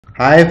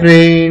Hi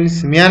friends,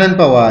 मी आनंद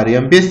Pawar,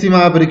 MPSC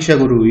महापरीक्षा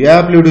गुरु या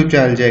आपल्या YouTube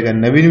चॅनलच्या एका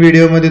नवीन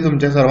व्हिडिओमध्ये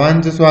तुमच्या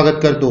सर्वांचं स्वागत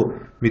करतो.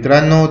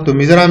 मित्रांनो,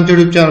 तुम्ही जर आमच्या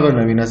युट्यूब चॅनलवर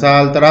नवीन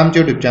असाल तर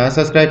आमच्या युट्यूब चॅनल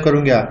सबस्क्राईब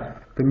करून घ्या.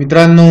 तर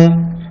मित्रांनो,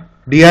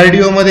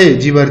 डीआरडीओ मध्ये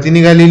जी भरती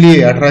निघालेली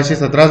आहे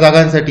 1817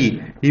 जागांसाठी,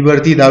 ही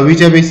भरती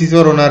 10वीच्या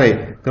बेसिसवर होणार आहे.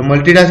 तर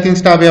मल्टीटास्किंग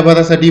स्टाफ या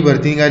पदासाठी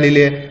भरती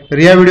निघालेली आहे. तर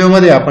या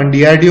व्हिडिओमध्ये आपण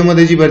डीआरडीओ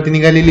मध्ये जी भरती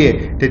निघालेली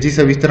आहे त्याची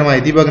सविस्तर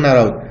माहिती बघणार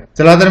आहोत.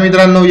 चला तर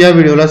मित्रांनो, या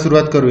व्हिडिओला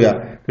सुरुवात करूया.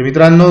 तर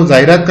मित्रांनो,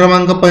 जाहिरात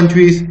क्रमांक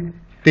 25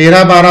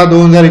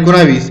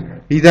 13/12/2019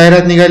 ही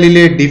जाहिरात निघालेली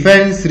आहे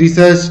डिफेन्स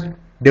रिसर्च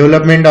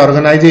डेव्हलपमेंट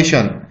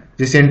ऑर्गनायझेशन,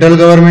 जे सेंट्रल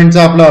गव्हर्नमेंटचं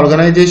आपलं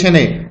ऑर्गनायझेशन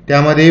आहे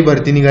त्यामध्ये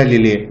भरती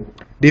निघालेली आहे.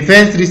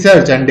 Defence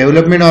research and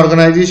development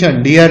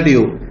organisation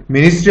DRDO,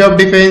 ministry of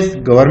defence,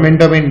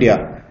 government of India.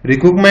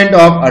 Recruitment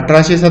of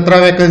 1817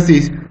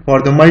 vacancies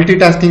for the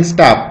multitasking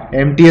staff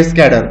MTS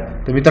cadre.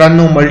 तर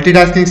मित्रांनो,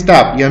 मल्टीटास्किंग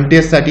स्टाफ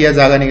एमटीएस साठी या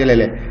जागा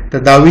निघालेल्या आहे. तर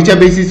 10वीच्या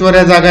बेसिसवर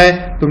या जागा आहे.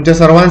 तुमच्या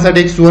सर्वांसाठी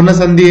एक सुवर्ण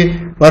संधी आहे.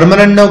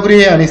 परमनंट नोकरी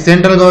आहे आणि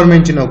सेंट्रल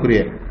गव्हर्नमेंटची नोकरी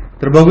आहे.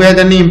 तर बघूया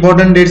त्यांनी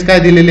इम्पॉर्टंट डेट्स काय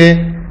दिलेले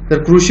आहे.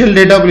 तर क्रुशियल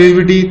डेट ऑफ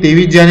एलिजिबिलिटी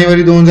 23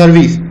 जानेवारी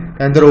 2020.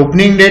 त्यानंतर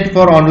opening date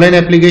for online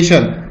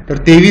application, तर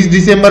 23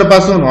 डिसेंबर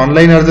पासून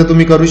ऑनलाईन अर्ज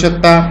तुम्ही करू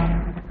शकता.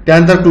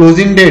 त्यानंतर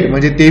क्लोजिंग डेट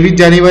म्हणजे 23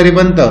 जानेवारी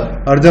पर्यंत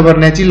अर्ज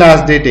भरण्याची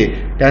लास्ट डेट आहे.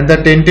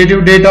 त्यानंतर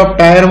tentative date of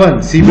tyre 1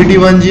 CBT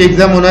 1 G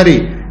exam होणार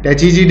आहे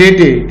त्याची जी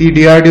डेट आहे ती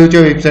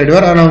डीआरडीओच्या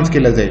वेबसाईटवर अनाऊन्स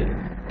केलं जाईल.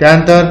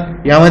 त्यानंतर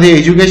यामध्ये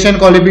एज्युकेशन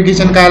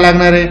क्वालिफिकेशन काय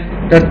लागणार आहे,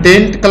 तर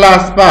 10th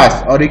क्लास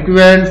पास और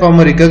equivalent from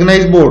a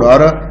recognised board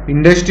और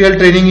industrial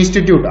training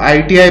institute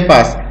ITI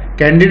pass.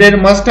 Candidate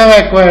must have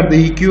acquired the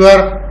EQR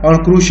on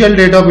crucial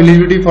date of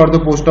eligibility for the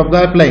post of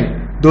the applying.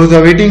 Those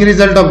awaiting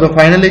result of the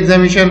final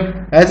examination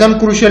as on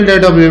crucial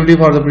date of eligibility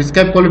for the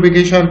prescribed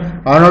qualification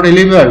are not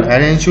eligible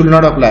and should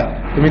not apply.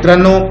 तर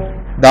मित्रांनो,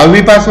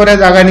 10वी पासवर या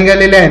जागा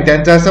निघालेल्या आहेत.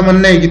 त्यांचं असं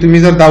म्हणणं आहे की तुम्ही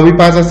जर 10वी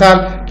पास असाल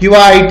किंवा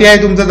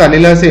ITI तुमचं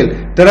झालेलं असेल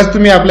तरच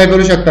तुम्ही अप्लाय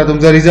करू शकता.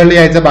 तुमचा रिझल्ट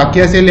यायचा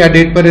बाकी असेल या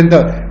डेट पर्यंत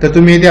तर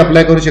तुम्ही इथे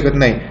अप्लाय करू शकत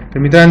नाही. तर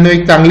मित्रांनो,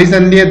 एक चांगली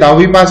संधी आहे.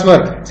 10वी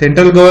पासवर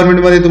सेंट्रल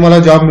गव्हर्नमेंटमध्ये तुम्हाला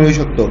जॉब मिळू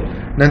शकतो.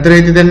 नंतर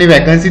इथे त्यांनी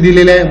वॅकन्सी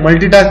दिलेली आहे.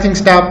 मल्टीटास्किंग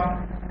स्टाफ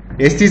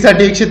ST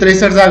साठी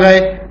 163 जागा आहे,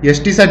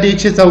 ST साठी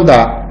 114,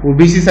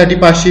 OBC साठी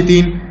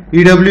 503,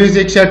 EWS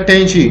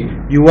 188,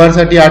 UR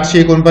साठी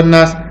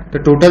 849. तर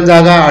टोटल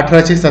जागा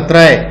 1817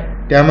 आहे.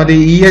 त्यामध्ये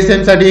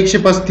ESM साठी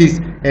 135,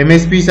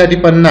 MSP साठी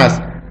 50.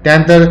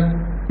 त्यानंतर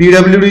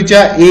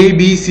PWDच्या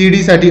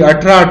ABCD साठी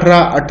 18, 18,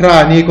 18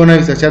 आणि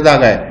 19 अशा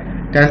जागा आहे.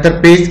 त्यानंतर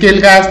पे स्केल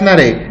काय असणार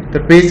आहे, तर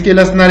पे स्केल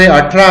असणार आहे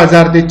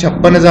 18,000 ते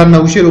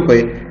 56,900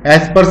 रुपये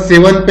as per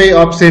 7 pay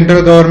of central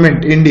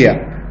government India.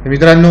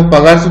 मित्रांनो,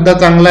 पगार सुद्धा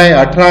चांगला आहे.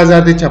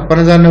 18,000 ते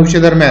 56,900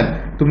 दरम्यान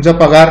तुमचा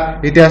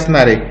पगार इथे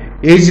असणार आहे.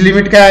 एज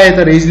लिमिट काय आहे,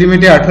 तर एज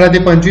लिमिट आहे 18 ते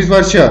 25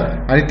 वर्ष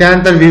आणि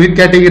त्यानंतर विविध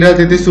कॅटेगरीला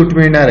तिथे सूट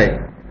मिळणार आहे.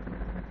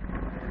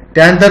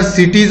 त्यानंतर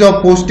सिटीज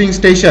ऑफ पोस्टिंग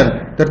स्टेशन,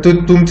 तर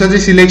तुमचं जे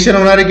सिलेक्शन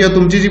होणार आहे किंवा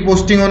तुमची जी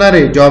पोस्टिंग होणार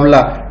आहे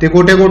जॉबला ते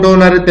कुठे कुठे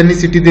होणार आहे त्यांनी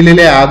सिटी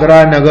दिलेले आहे.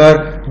 आग्रा, नगर,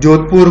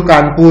 जोधपूर,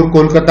 कानपूर,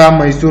 कोलकाता,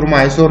 म्हैसूर,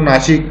 म्हैसूर,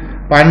 नाशिक,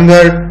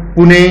 पानगड,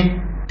 पुणे,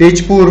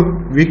 तेजपूर,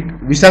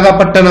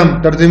 विशाखापट्टणम.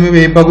 तर तुम्ही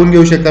हे बघून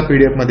घेऊ शकता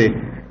PDF मध्ये.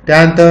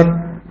 त्यानंतर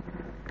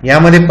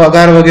यामध्ये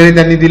पगार वगैरे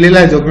त्यांनी दिलेला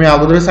आहे, जो मी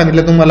अगोदर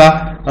सांगितलं तुम्हाला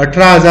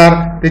 18,000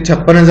 ते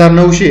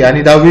 56,900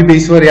 आणि 10वी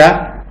बेसवर या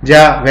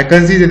ज्या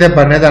वॅकन्सीज त्या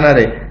भरण्यात जाणार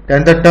आहे.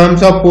 त्यानंतर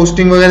टर्म्स ऑफ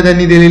पोस्टिंग वगैरे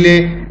त्यांनी दिलेली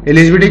आहे.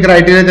 एलिजिबिलिटी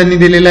क्रायटेरिया त्यांनी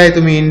दिलेला आहे,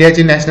 तुम्ही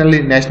इंडियाचे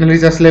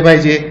नॅशनलिस्ट असले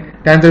पाहिजे.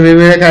 त्यानंतर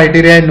वेगवेगळे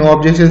क्रायटेरिया आहे. नो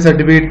ऑब्जेक्शन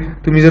सर्टिफिकेट,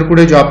 तुम्ही जर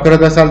कुठे जॉब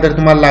करत असाल तर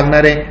तुम्हाला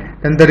लागणार आहे.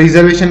 नंतर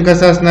रिझर्वेशन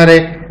कसं असणार आहे,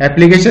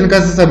 ऍप्लिकेशन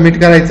कसं सबमिट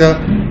करायचं,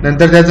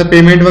 नंतर त्याचं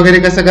पेमेंट वगैरे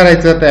कसं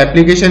करायचं. तर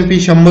ऍप्लिकेशन फी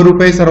 100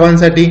 रुपये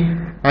सर्वांसाठी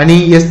आणि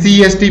SC,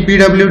 ST,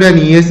 PWD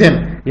आणि ESM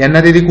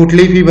यांना तिथे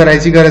कुठलीही फी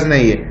भरायची गरज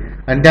नाहीये.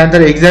 आणि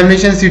त्यानंतर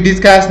एक्झामिनेशन सिटीज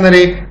काय असणार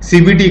आहे,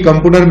 CBT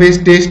कम्प्युटर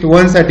बेस्ड टेस्ट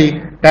 1 साठी,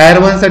 टायर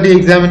 1 साठी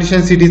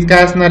एक्झामिनेशन सिटीज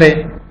काय असणार आहे,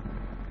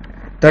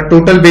 तर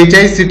टोटल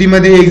 42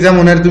 सिटीमध्ये एक्झाम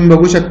होणार. तुम्ही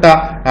बघू शकता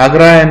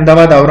आग्रा,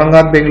 अहमदाबाद,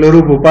 औरंगाबाद,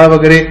 बेंगळुरू, भोपाळ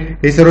वगैरे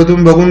हे सर्व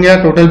तुम्ही बघून घ्या.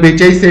 टोटल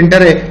 42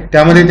 सेंटर आहे.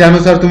 त्यामध्ये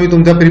त्यानुसार तुम्ही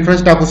तुमचा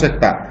प्रिफरन्स टाकू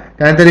शकता.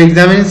 त्यानंतर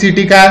एक्झामिनेशन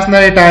सिटी काय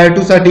असणार आहे टायर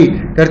 2 साठी,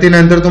 तर ते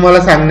नंतर तुम्हाला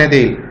सांगण्यात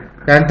येईल.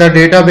 त्यानंतर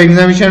date of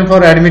examination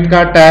for admit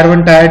card tyre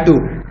 1, tyre 2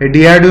 हे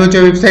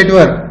डीआरडीओच्या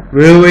वेबसाईटवर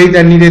वेळोवेळी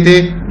त्यांनी तिथे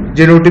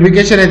जे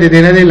नोटिफिकेशन आहे ते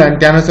देण्यात येईल आणि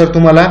त्यानुसार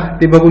तुम्हाला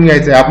ते बघून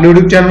घ्यायचं आहे. आपल्या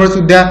युट्यूब चॅनलवर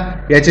सुद्धा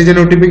याचे जे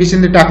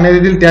नोटिफिकेशन ते टाकण्यात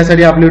येतील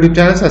त्यासाठी आपलं युट्यूब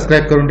चॅनल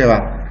सबस्क्राईब करून ठेवा.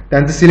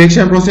 त्यानंतर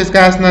सिलेक्शन प्रोसेस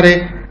काय असणार आहे,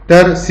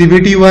 तर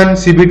CBT 1,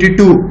 CBT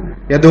 2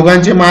 या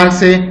दोघांचे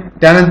मार्क्स आहे.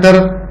 त्यानंतर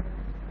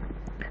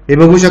हे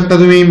बघू शकता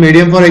तुम्ही,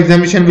 medium for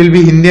examination will be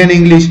Hindi आणि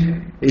इंग्लिश.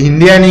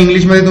 हिंदी आणि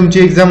इंग्लिश मध्ये तुमची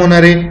एक्झाम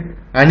होणार आहे.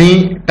 आणि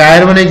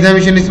tyre 1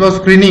 examination is for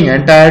screening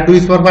and tyre 2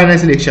 is for final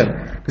selection.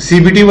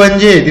 CBT 1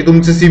 जे आहे ते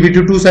तुमचं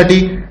CBT 2 साठी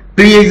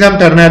प्री एक्झाम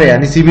ठरणार आहे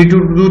आणि CBT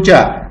 2 च्या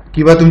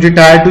किंवा तुमची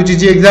टायर 2 ची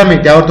जी एक्झाम आहे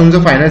त्यावर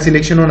तुमचं फायनल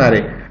सिलेक्शन होणार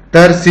आहे.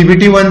 तर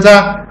CBT 1 चा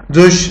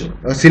जो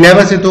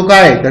सिलेबस आहे तो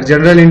काय आहे, तर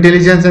general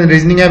intelligence and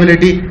reasoning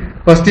ability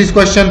 35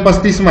 question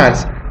 35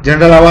 marks,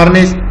 general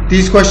awareness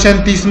 30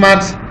 question 30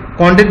 marks,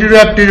 quantitative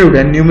aptitude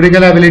and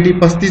numerical ability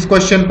 35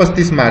 question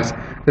 35 marks.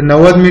 तर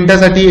 90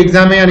 मिनिटासाठी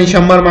एक्झाम आहे आणि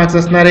 100 मार्क्स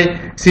असणार आहे.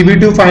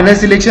 CB2 final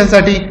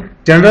सिलेक्शनसाठी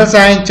general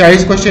science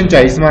 40 question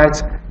 40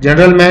 marks,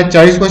 general math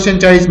 40 question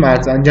 40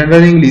 marks आणि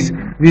जनरल इंग्लिश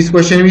 20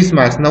 क्वेश्चन 20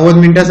 मार्क्स. 90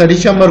 मिनिटासाठी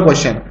 100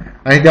 question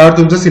आणि त्यावर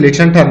तुमचं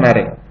सिलेक्शन ठरणार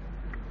आहे.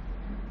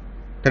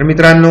 तर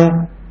मित्रांनो,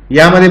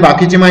 यामध्ये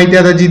बाकीची माहिती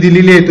आता जी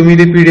दिलेली आहे तुम्ही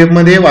ती PDF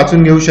मध्ये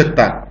वाचून घेऊ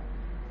शकता.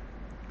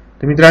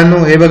 तर मित्रांनो,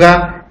 हे बघा,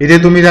 इथे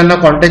तुम्ही त्यांना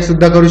कॉन्टॅक्ट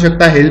सुद्धा करू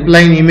शकता.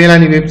 हेल्पलाईन, ईमेल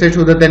आणि वेबसाईट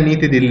सुद्धा त्यांनी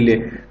इथे दिलेली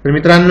आहे. तर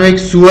मित्रांनो, एक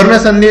सुवर्ण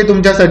संधी आहे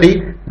तुमच्यासाठी.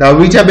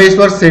 10वीच्या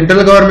बेसवर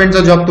सेंट्रल गव्हर्नमेंटचा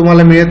जॉब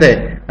तुम्हाला मिळत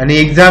आहे आणि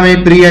एक्झाम आहे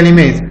प्री आणि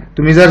मेन्स.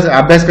 तुम्ही जर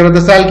अभ्यास करत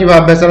असाल किंवा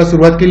अभ्यासाला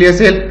सुरुवात केली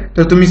असेल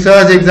तर तुम्ही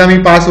सहज एक्झाम ही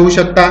पास होऊ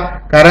शकता,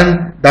 कारण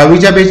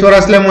 10वीच्या बेसवर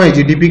असल्यामुळे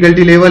जी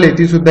डिफिकल्टी लेवल आहे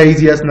ती सुद्धा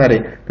इझी असणार आहे.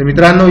 तर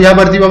मित्रांनो, या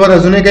भरतीबाबत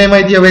अजूनही काही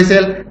माहिती हवी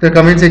असेल तर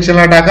कमेंट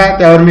सेक्शनला टाका,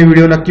 त्यावर मी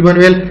व्हिडिओ नक्की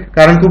बनवेल,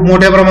 कारण खूप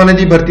मोठ्या प्रमाणात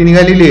ही भरती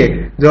निघालेली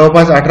आहे.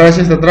 जवळपास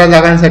 1817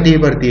 जागांसाठी ही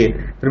भरती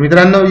आहे. तर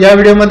मित्रांनो, या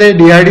व्हिडिओमध्ये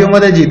DRDO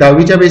मध्ये जी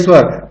 10वीच्या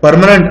बेसवर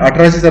परमनंट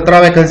 1817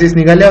 वॅकन्सीज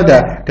निघाल्या होत्या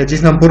त्याची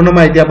संपूर्ण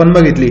माहिती आपण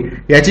बघितली.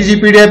 याची जी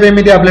PDF आहे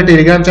मी ती आपल्या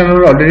टेलिग्राम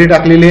चॅनलवर ऑलरेडी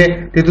टाकलेली आहे,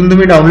 तिथून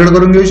तुम्ही डाउनलोड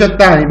करून घेऊ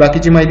शकता आणि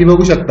बाकीची माहिती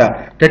बघू शकता.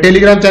 त्या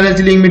टेलिग्राम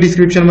चॅनलची लिंक मी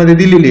डिस्क्रिप्शन मध्ये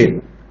दिलेली आहे.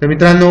 तर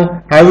मित्रांनो,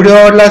 हा व्हिडिओ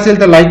आवडला असेल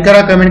तर लाईक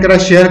करा, कमेंट करा,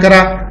 शेअर करा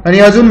आणि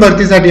अजून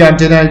भरतीसाठी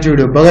आमच्या चॅनलचे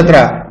व्हिडिओ बघत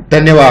राहा.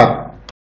 धन्यवाद.